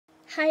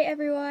Hi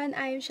everyone,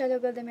 I am Shelo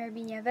Goldamer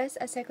Vinieves,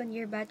 a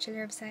second-year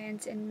Bachelor of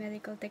Science in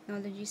Medical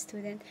Technology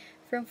student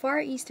from Far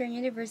Eastern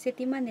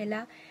University,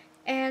 Manila,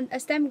 and a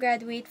STEM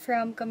graduate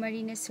from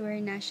Camarines Sur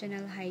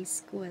National High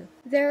School.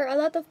 There are a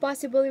lot of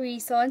possible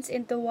reasons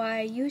into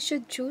why you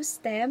should choose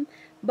STEM,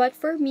 but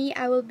for me,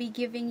 I will be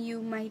giving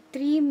you my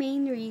 3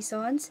 main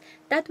reasons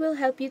that will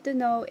help you to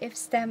know if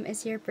STEM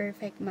is your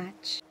perfect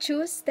match.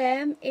 Choose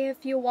STEM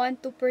if you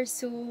want to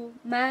pursue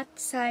math,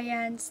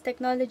 science,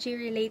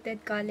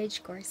 technology-related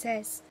college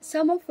courses,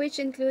 some of which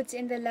includes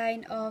in the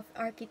line of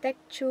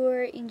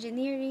architecture,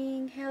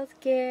 engineering,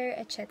 healthcare,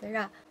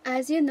 etc.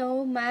 As you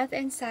know, math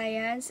and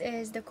science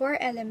is the core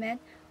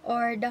element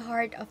or the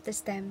heart of the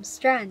STEM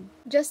strand.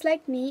 Just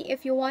like me,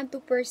 if you want to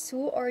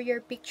pursue or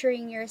you're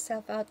picturing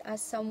yourself out as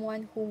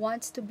someone who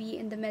wants to be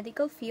in the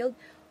medical field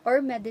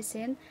or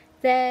medicine,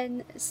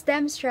 then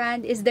STEM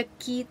strand is the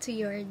key to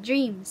your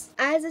dreams.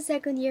 As a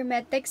second-year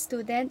medtech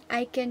student,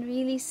 I can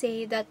really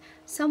say that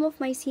some of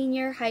my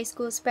senior high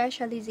school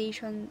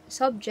specialization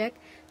subject,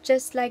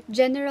 just like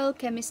general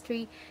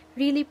chemistry,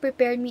 really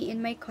prepared me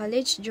in my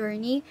college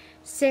journey,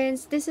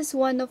 since this is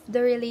one of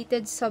the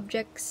related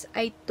subjects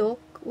I took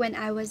when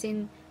I was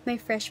in my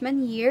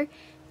freshman year,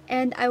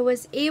 and I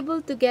was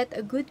able to get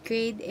a good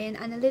grade in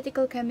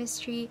analytical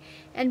chemistry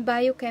and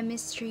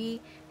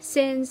biochemistry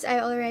since I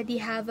already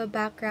have a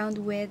background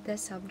with the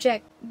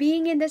subject.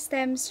 Being in the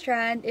STEM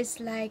strand is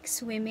like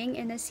swimming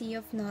in a sea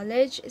of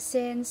knowledge,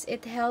 since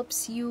it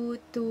helps you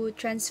to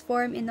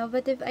transform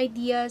innovative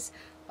ideas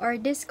or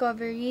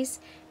discoveries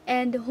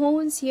and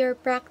hones your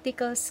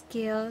practical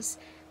skills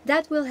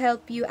that will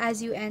help you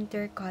as you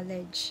enter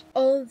college.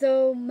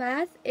 Although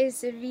math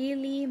is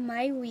really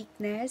my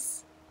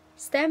weakness,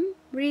 STEM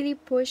really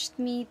pushed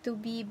me to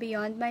be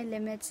beyond my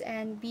limits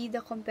and be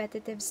the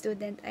competitive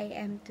student I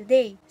am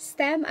today.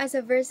 STEM as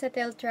a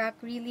versatile track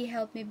really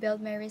helped me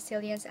build my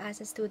resilience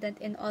as a student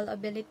in all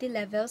ability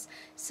levels,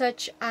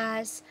 such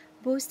as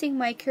boosting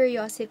my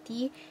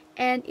curiosity,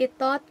 and it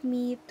taught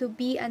me to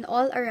be an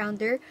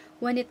all-arounder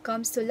when it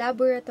comes to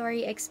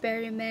laboratory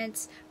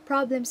experiments,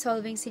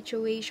 problem-solving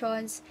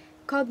situations,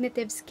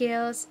 cognitive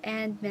skills,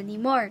 and many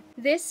more.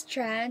 This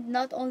strand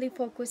not only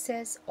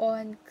focuses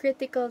on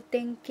critical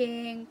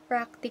thinking,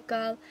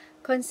 practical,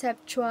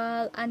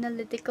 conceptual,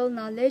 analytical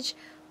knowledge,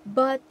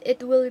 but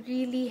it will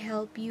really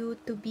help you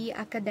to be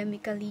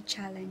academically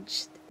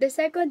challenged. The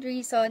second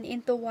reason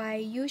into why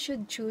you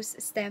should choose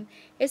STEM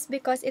is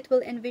because it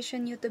will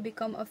envision you to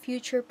become a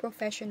future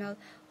professional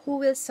who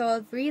will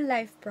solve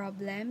real-life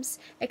problems,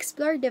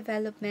 explore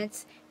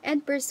developments,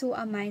 and pursue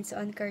a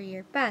minds-on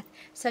career path,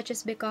 such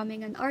as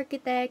becoming an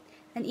architect,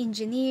 an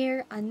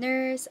engineer, a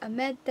nurse, a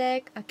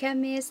medtech, a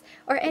chemist,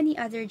 or any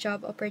other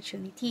job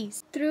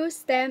opportunities. Through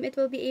STEM, it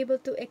will be able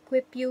to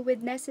equip you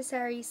with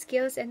necessary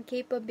skills and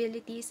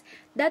capabilities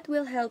that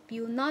will help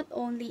you not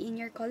only in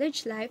your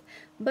college life,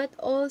 but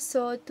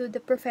also to the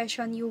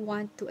profession you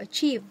want to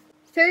achieve.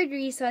 Third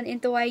reason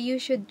into why you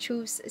should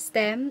choose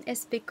STEM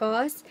is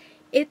because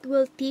it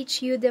will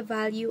teach you the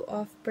value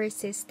of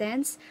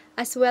persistence,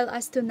 as well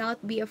as to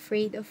not be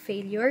afraid of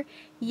failure.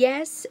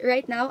 Yes,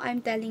 right now I'm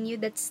telling you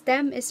that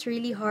STEM is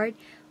really hard,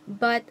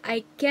 but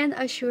I can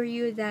assure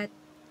you that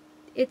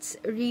it's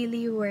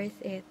really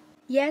worth it.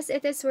 Yes,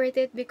 it is worth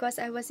it because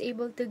I was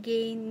able to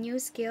gain new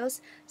skills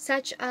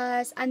such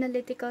as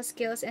analytical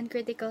skills and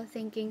critical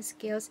thinking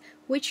skills,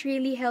 which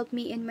really helped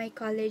me in my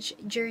college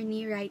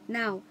journey right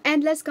now.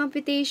 Endless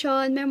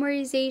computation,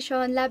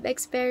 memorization, lab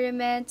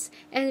experiments,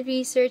 and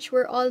research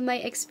were all my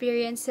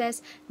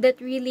experiences that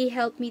really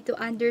helped me to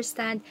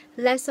understand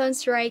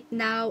lessons right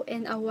now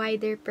in a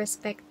wider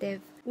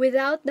perspective.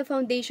 Without the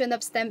foundation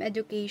of STEM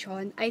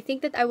education, I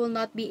think that I will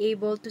not be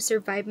able to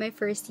survive my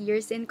first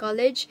years in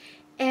college,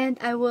 and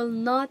I will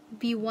not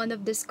be one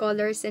of the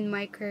scholars in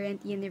my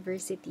current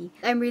university.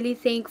 I'm really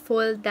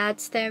thankful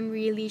that STEM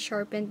really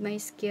sharpened my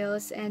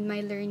skills and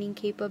my learning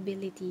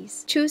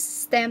capabilities. Choose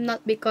STEM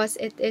not because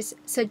it is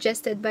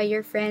suggested by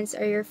your friends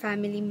or your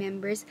family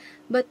members,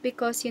 but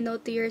because you know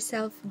to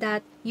yourself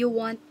that you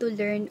want to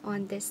learn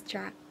on this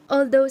track.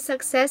 Although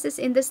success is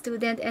in the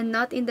student and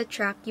not in the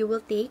track you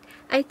will take,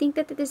 I think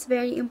that it is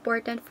very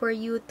important for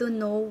you to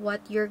know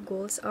what your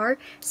goals are,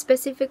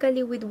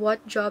 specifically with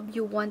what job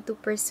you want to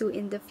pursue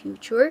in the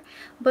future.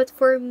 But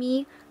for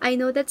me, I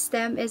know that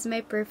STEM is my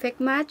perfect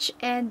match,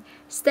 and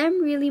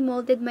STEM really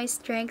molded my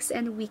strengths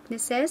and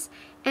weaknesses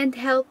and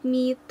helped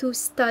me to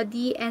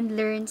study and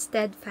learn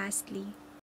steadfastly.